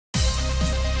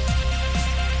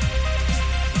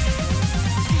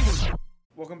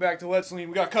Welcome back to Let's Slean.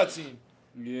 We got cutscene.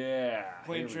 Yeah.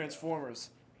 Playing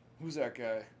Transformers. Who's that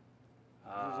guy?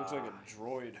 He looks like a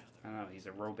droid. I don't know. He's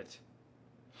a robot.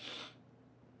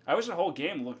 I wish the whole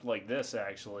game looked like this,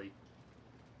 actually.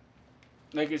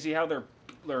 Like, you see how they're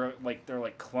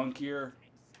clunkier?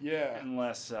 Yeah. And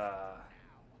less,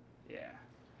 yeah.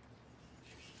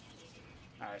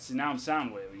 Alright, so now I'm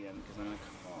Soundwave again, because I'm in a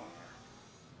car.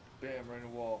 Bam, right in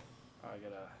the wall. Oh, I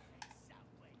gotta...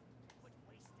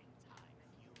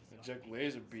 Eject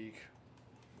laser beak.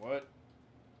 What?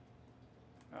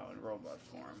 Oh, in robot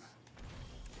form.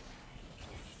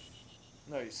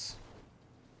 Nice.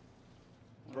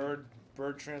 Bird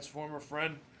transformer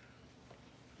friend.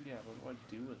 Yeah, but what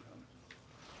do I do with them?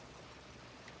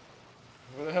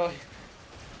 Where the hell?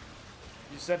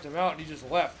 You sent him out and he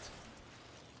just left.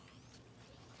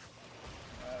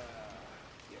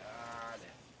 God.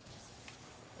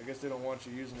 I guess they don't want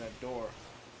you using that door.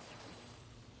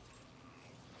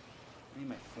 I need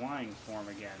my flying form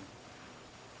again.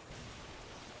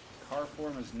 Car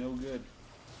form is no good.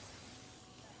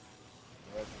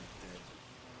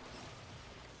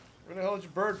 Where the hell did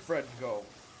your bird friend go?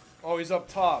 Oh, he's up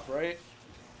top, right?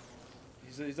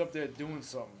 He's up there doing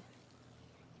something.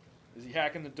 Is he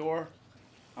hacking the door?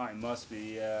 Oh, he must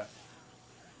be, yeah.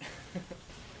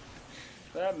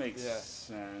 That makes Yeah.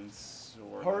 sense.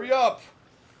 Hurry up!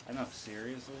 I know,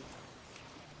 seriously?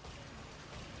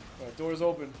 Door's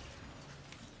open.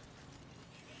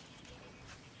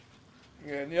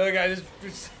 Yeah, and the other guy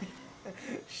just...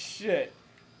 Shit.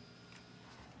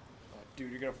 Oh,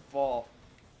 dude, you're gonna fall.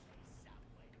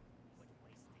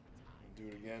 Do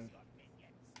it again.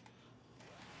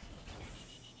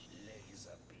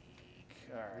 Laser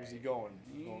beak. Alright. Where's he going?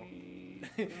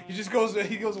 He just goes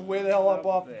way the hell up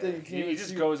off the thing. He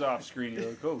just goes off screen. You're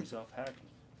like, oh, he's off hacking.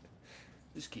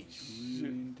 This game's really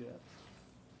in depth.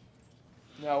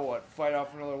 Now what? Fight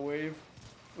off another wave?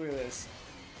 Look at this.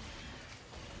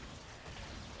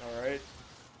 Alright.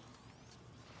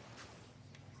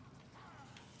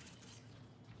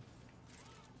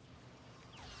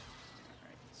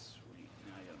 Alright, sweet.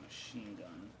 Now I got a machine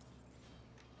gun.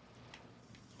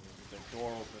 Get that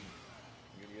door open.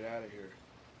 I'm gonna get out of here.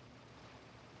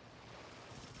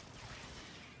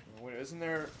 Wait, isn't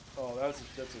there... Oh, that's a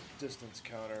distance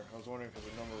counter. I was wondering because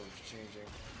the number was changing.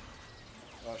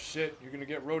 Oh shit, you're gonna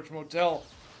get Roach Motel.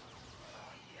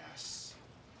 Oh, yes.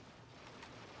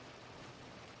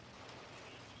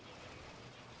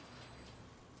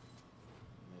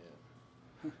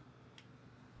 Yeah.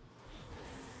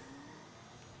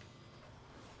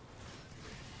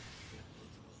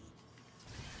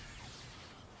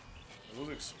 Those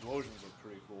explosions are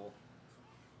pretty cool.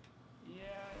 Yeah,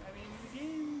 I mean, the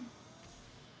game...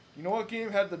 You know what game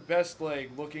had the best,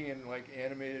 like, looking and, like,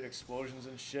 animated explosions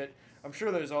and shit? I'm sure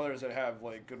there's others that have,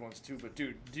 like, good ones too, but,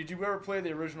 dude, did you ever play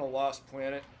the original Lost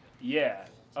Planet? Yeah.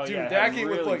 Oh, dude, yeah, that game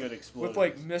really with,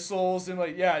 like, missiles and,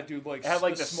 like, yeah, dude, like, it had,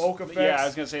 like, the smoke effects. Yeah, I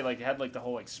was gonna say, like, it had, like, the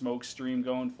whole, like, smoke stream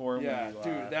going for it. Yeah,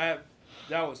 dude, that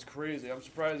was crazy. I'm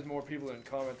surprised more people didn't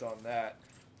comment on that.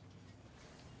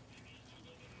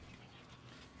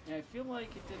 Yeah, I feel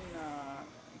like it didn't,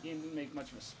 the game didn't make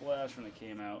much of a splash when it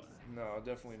came out. No,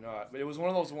 definitely not. But it was one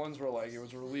of those ones where, like, it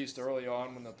was released early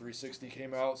on when the 360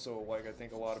 came out, so, like, I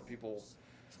think a lot of people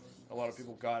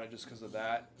got it just because of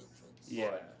that. Yeah.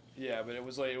 But, yeah, but it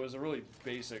was a really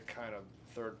basic kind of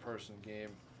third-person game.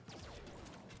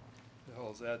 The hell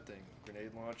is that thing?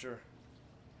 Grenade launcher?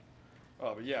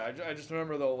 Oh, but yeah, I just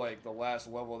remember, though, like, the last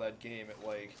level of that game, it,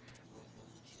 like,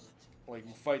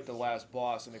 you fight the last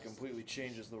boss, and it completely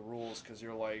changes the rules, because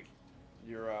you're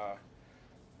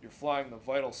flying the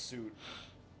vital suit,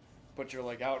 but you're,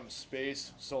 like, out in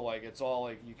space, so, like, it's all,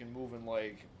 like, you can move in,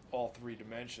 like, all 3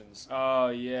 dimensions. Oh,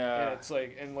 yeah. And it's,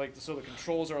 like, so the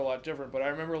controls are a lot different, but I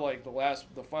remember, like,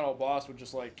 the final boss would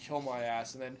just, like, kill my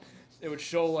ass, and then it would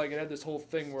show, like, it had this whole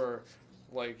thing where,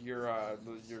 like, your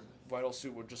vital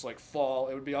suit would just, like, fall.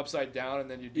 It would be upside down, and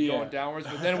then you'd be going downwards,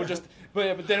 but then it would just,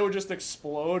 but then it would just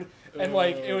explode, and,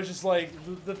 like, it was just, like,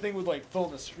 the thing would, like, fill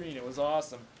the screen. It was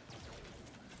awesome.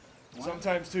 What?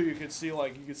 Sometimes, too, you could see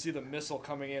the missile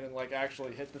coming in and, like,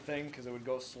 actually hit the thing, because it would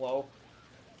go slow.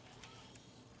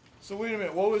 So wait a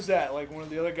minute, what was that? Like, one of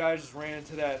the other guys just ran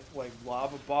into that, like,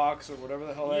 lava box or whatever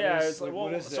the hell that is? Yeah, it's like, well,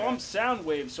 what is that? So I'm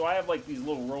Soundwave, so I have, like, these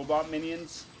little robot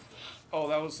minions. Oh,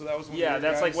 that was one of the Yeah,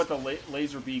 that's guys? like what the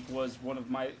laser beak was. One of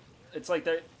my, it's like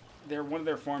they're one of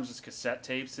their forms is cassette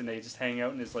tapes, and they just hang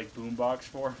out in this, like, boombox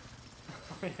form.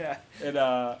 Yeah. And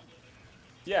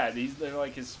yeah, they're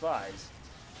like his spies.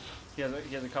 He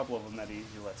has a couple of them that he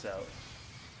lets out.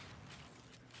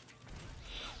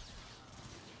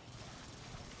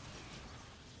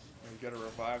 You gotta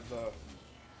revive the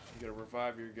You gotta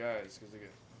revive your guys because they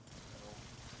get.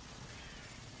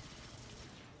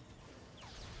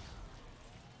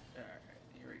 Alright,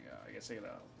 here we go. I guess I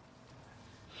gotta.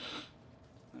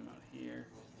 I'm out here.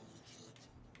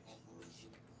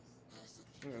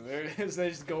 There it is. They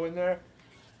just go in there.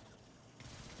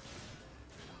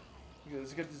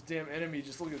 Let's get this damn enemy.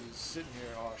 Just look at this sitting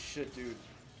here. Oh shit, dude.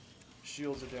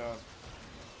 Shields are down.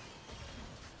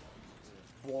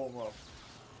 Blow them up.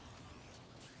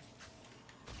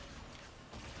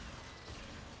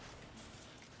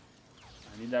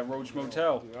 I need that Roach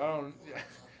Motel. Dude, I don't. Yeah.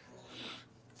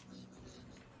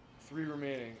 3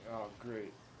 remaining. Oh,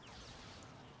 great.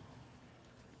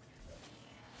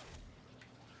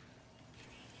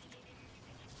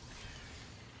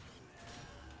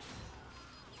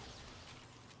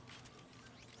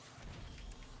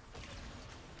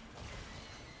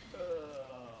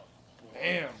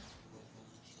 Damn.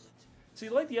 See,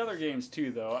 like the other games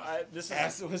too, though. This is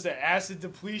Acid, was that acid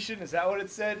depletion? Is that what it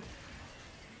said?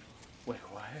 Wait,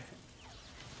 what?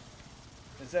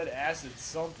 It said acid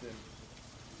something.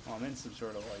 Oh, I'm in some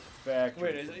sort of like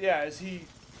factory. Wait, is he?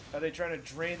 Are they trying to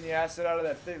drain the acid out of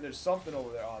that thing? There's something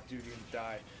over there. Oh, dude, you're gonna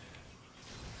die.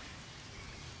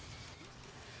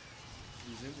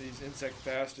 These insect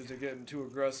bastards are getting too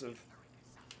aggressive.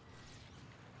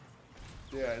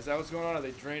 Yeah, is that what's going on? Are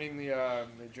they draining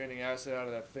acid out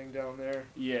of that thing down there?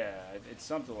 Yeah, it's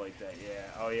something like that. Yeah.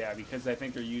 Oh yeah, because I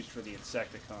think they're used for the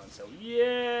Insecticon. So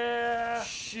yeah.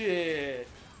 Shit.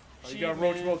 Oh, you got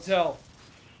Roach Motel.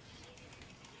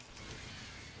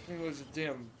 I think it was a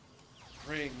damn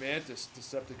praying mantis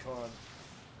Decepticon.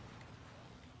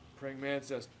 Praying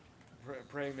mantis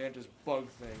bug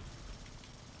thing.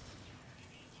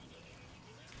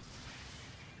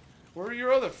 Where are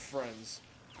your other friends?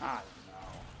 I don't know.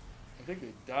 I think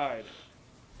they died.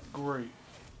 Great.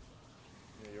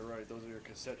 Yeah, you're right. Those are your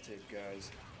cassette tape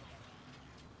guys.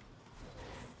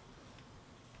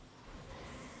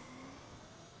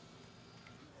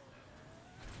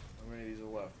 How many of these are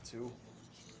left? 2?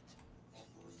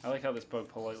 I like how this bug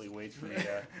politely waits for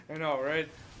the. I know, right?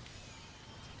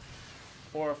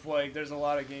 Or if like there's a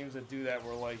lot of games that do that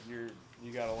where like you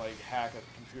gotta like hack a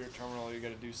computer terminal, or you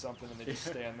gotta do something, and they just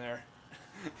stand there.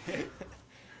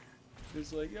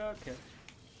 It's like, yeah, okay.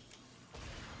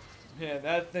 Man,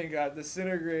 that thing got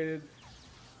disintegrated.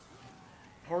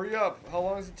 Hurry up! How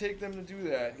long does it take them to do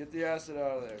that? Get the acid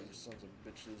out of there, you sons of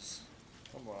bitches.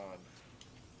 Come on.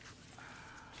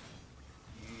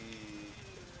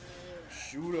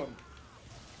 Shoot them.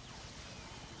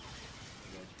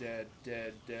 Dead,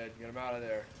 dead, dead. Get him out of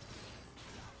there.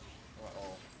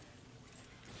 Uh-oh.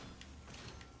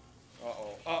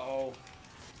 Uh-oh. Uh-oh.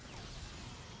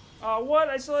 Oh, what?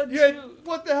 I still had two.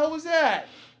 What the hell was that?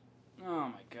 Oh,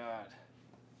 my God.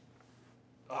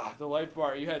 Ah, the life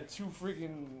bar. You had 2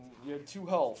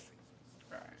 health.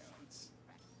 Alright, let's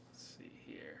see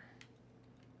here.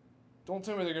 Don't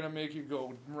tell me they're going to make you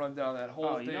go run down that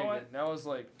whole thing. You know what? That was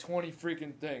like 20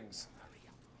 freaking things.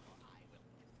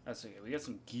 That's okay. We got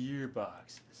some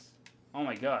gearboxes. Oh,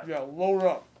 my God. Yeah, load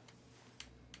up.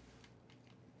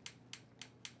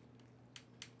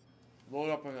 Load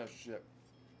up on that shit.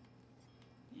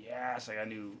 Yes, I got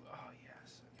new. Oh,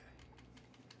 yes.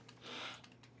 Okay.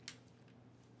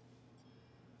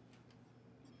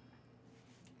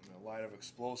 A line of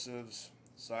explosives,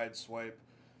 side swipe,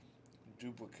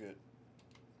 duplicate.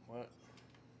 What?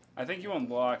 I think you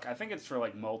unlock. I think it's for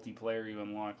like multiplayer. You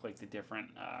unlock like the different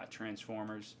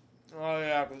transformers. Oh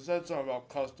yeah, because that's something about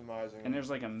customizing. And there's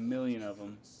like a million of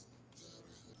them.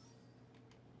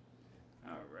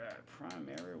 All right,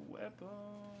 primary weapon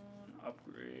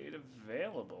upgrade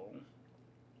available.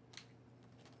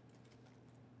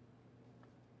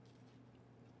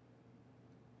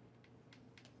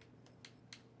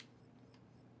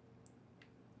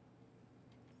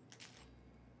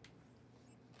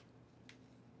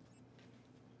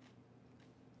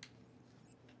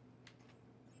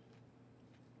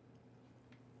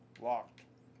 Locked.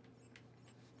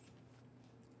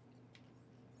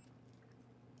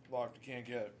 Locked, you can't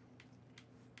get it.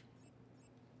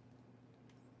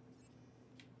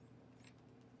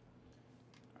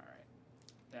 Alright,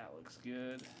 that looks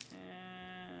good.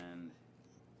 And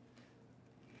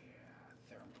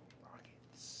yeah, thermal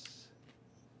rockets.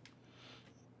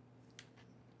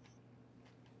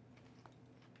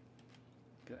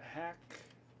 Got a hack.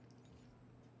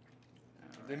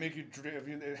 If they make you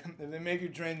if they make you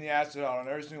drain the acid out on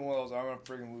every single one of those, I'm gonna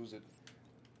freaking lose it.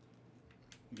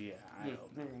 Yeah, I This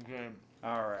know. freaking game.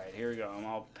 Alright, here we go. I'm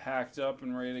all packed up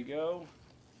and ready to go.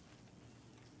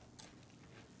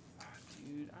 Oh,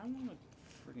 dude, I want to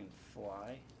freaking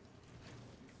fly.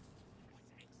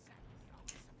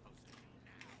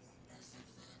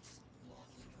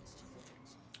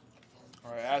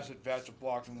 Alright, acid vats are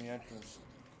blocking the entrance.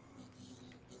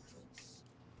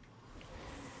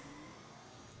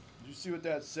 Did you see what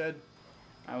that said?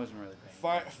 I wasn't really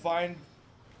paying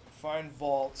Find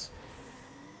vaults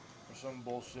or some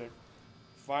bullshit.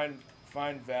 Find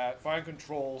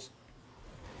controls.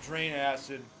 Drain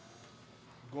acid.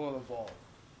 Go to the vault.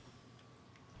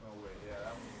 Oh wait, yeah,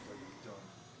 that one looks like it's done.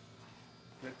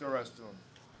 Get the rest of them.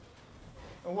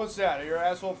 And what's that? Are your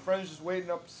asshole friends just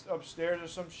waiting upstairs or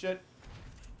some shit?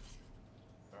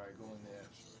 Alright, go in there.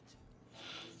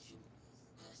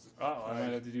 Oh, I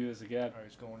might have to do this again. Alright,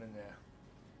 he's going in there.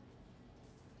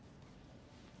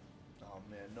 Oh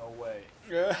man, no way.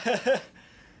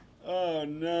 Oh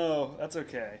no, that's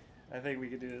okay. I think we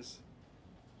could do this.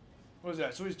 What is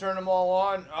that? So he's turning them all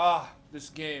on? Ah, this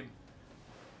game.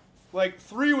 Like,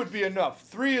 3 would be enough.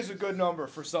 3 is a good number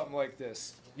for something like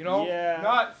this. You know? Yeah.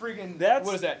 Not freaking,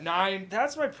 what is that, 9?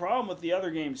 That's my problem with the other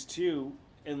games too,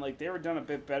 and like they were done a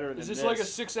bit better than this. Is this like a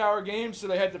 6-hour game, so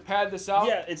they had to pad this out?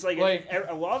 Yeah, it's like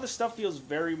a lot of the stuff feels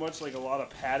very much like a lot of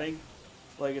padding.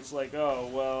 Like it's like, oh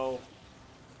well,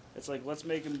 it's like let's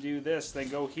make them do this, then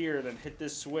go here, then hit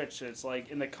this switch. It's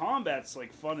like, and the combat's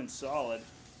like fun and solid.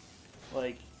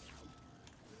 Like,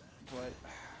 but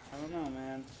I don't know,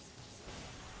 man.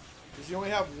 Does he only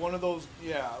have one of those?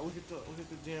 Yeah, look at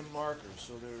the damn markers.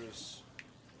 So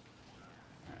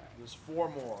there's 4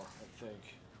 more, I think.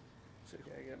 So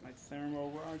I get my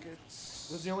thermo rockets.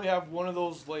 Does he only have one of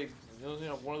those, like, does he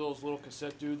have one of those little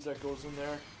cassette dudes that goes in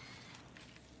there?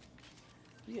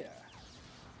 Yeah.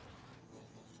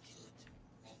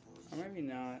 Or maybe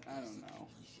not. I don't know.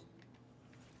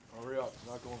 Hurry up!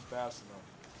 Not going fast enough.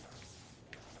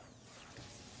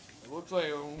 It looks like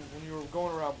when you were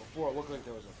going around before, it looked like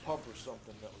there was a pump or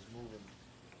something that was moving.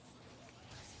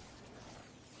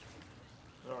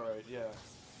 Alright, yeah.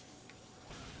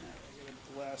 I'm gonna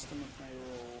blast him with my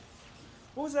roll.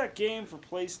 What was that game for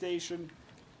PlayStation?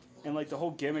 And like the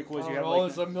whole gimmick was you have like.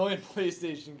 There's a million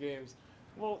PlayStation games.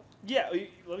 Well, yeah.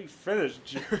 Let me finish,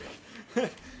 jerk.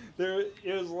 It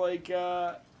was like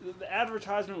the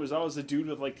advertisement was always the dude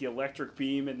with like the electric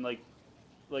beam and like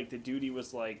the dude he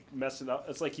was like messing up.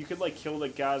 It's like you could like kill the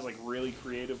guys like really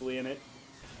creatively in it.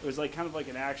 It was like kind of like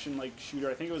an action like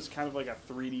shooter. I think it was kind of like a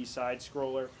 3D side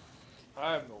scroller.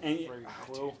 I have no friggin'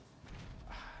 clue.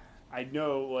 I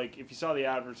know, like if you saw the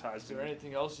advertisement. Is there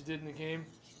anything else you did in the game?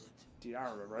 Dude, I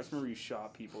don't remember. I just remember you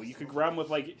shot people. You could grab them with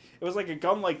like, it was like a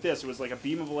gun like this. It was like a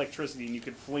beam of electricity, and you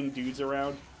could fling dudes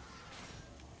around.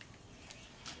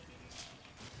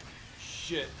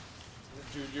 Shit,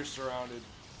 dude, you're surrounded.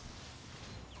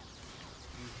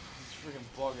 These freaking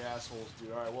bug assholes,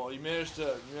 dude. All right, well, you managed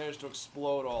to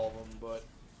explode all of them, but.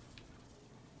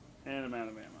 And I'm out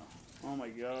of ammo. Oh my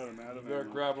god, I'm out of ammo. You better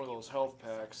grab one of those health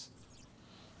packs.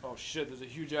 Oh shit, there's a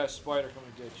huge ass spider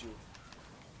coming to get you.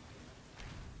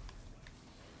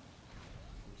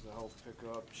 There's the health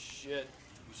pickup. Shit.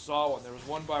 You saw one. There was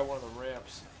one by one of the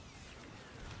ramps.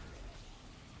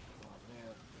 Oh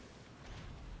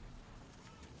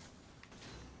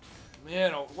man.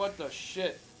 Man, oh, what the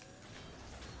shit?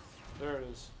 There it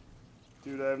is.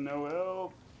 Dude, I have no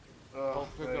help. Oh,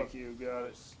 Health pickup. thank you, got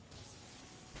it.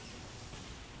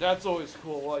 That's always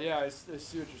cool. Well, yeah, I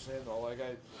see what you're saying though. Like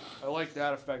I like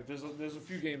that effect. There's a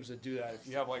few games that do that. If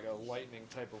you have like a lightning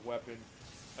type of weapon,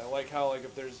 I like how like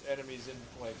if there's enemies in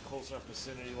like close enough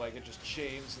vicinity, like it just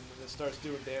chains and then it starts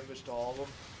doing damage to all of them.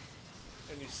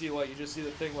 And you just see the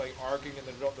thing like arcing and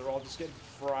they're all just getting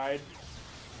fried.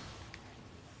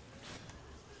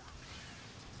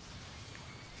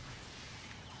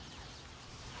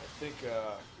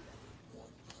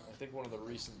 I think one of the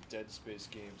recent Dead Space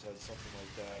games had something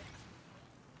like that.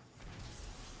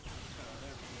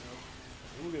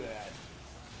 Look at that.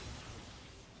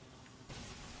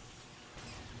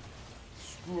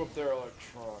 Screw up their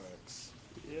electronics.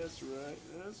 That's right,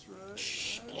 that's right,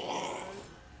 that's right.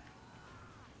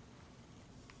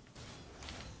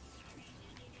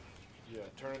 Yeah,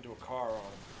 turn into a car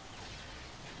on.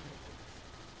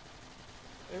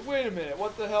 Hey, wait a minute.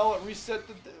 What the hell? It reset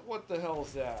the... What the hell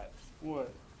is that?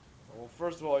 What? Well,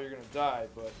 first of all, you're gonna die,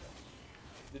 but...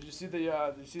 Did you see the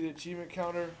achievement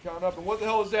counter count up? And what the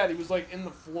hell is that? He was like in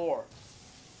the floor.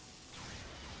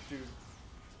 Dude.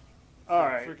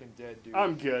 Alright. Freaking dead, dude.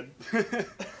 I'm good.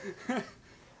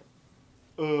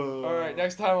 Alright,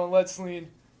 next time on Let's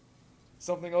Slean,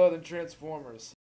 something other than Transformers.